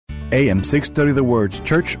AM 630 The Word's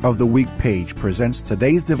Church of the Week page presents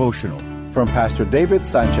today's devotional from Pastor David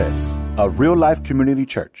Sanchez of Real Life Community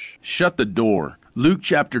Church. Shut the door. Luke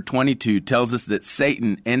chapter 22 tells us that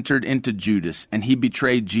Satan entered into Judas and he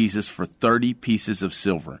betrayed Jesus for 30 pieces of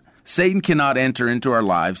silver. Satan cannot enter into our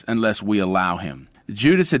lives unless we allow him.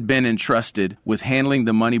 Judas had been entrusted with handling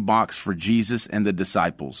the money box for Jesus and the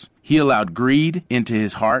disciples. He allowed greed into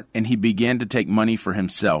his heart and he began to take money for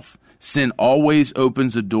himself. Sin always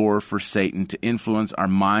opens a door for Satan to influence our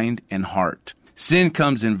mind and heart. Sin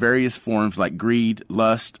comes in various forms like greed,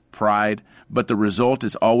 lust, pride, but the result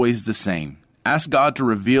is always the same. Ask God to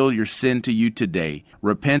reveal your sin to you today.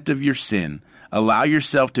 Repent of your sin. Allow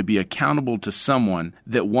yourself to be accountable to someone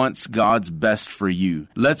that wants God's best for you.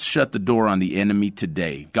 Let's shut the door on the enemy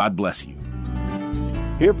today. God bless you.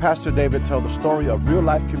 Hear Pastor David tell the story of Real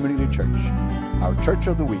Life Community Church, our Church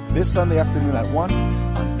of the Week, this Sunday afternoon at 1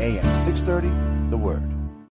 on AM 630, The Word.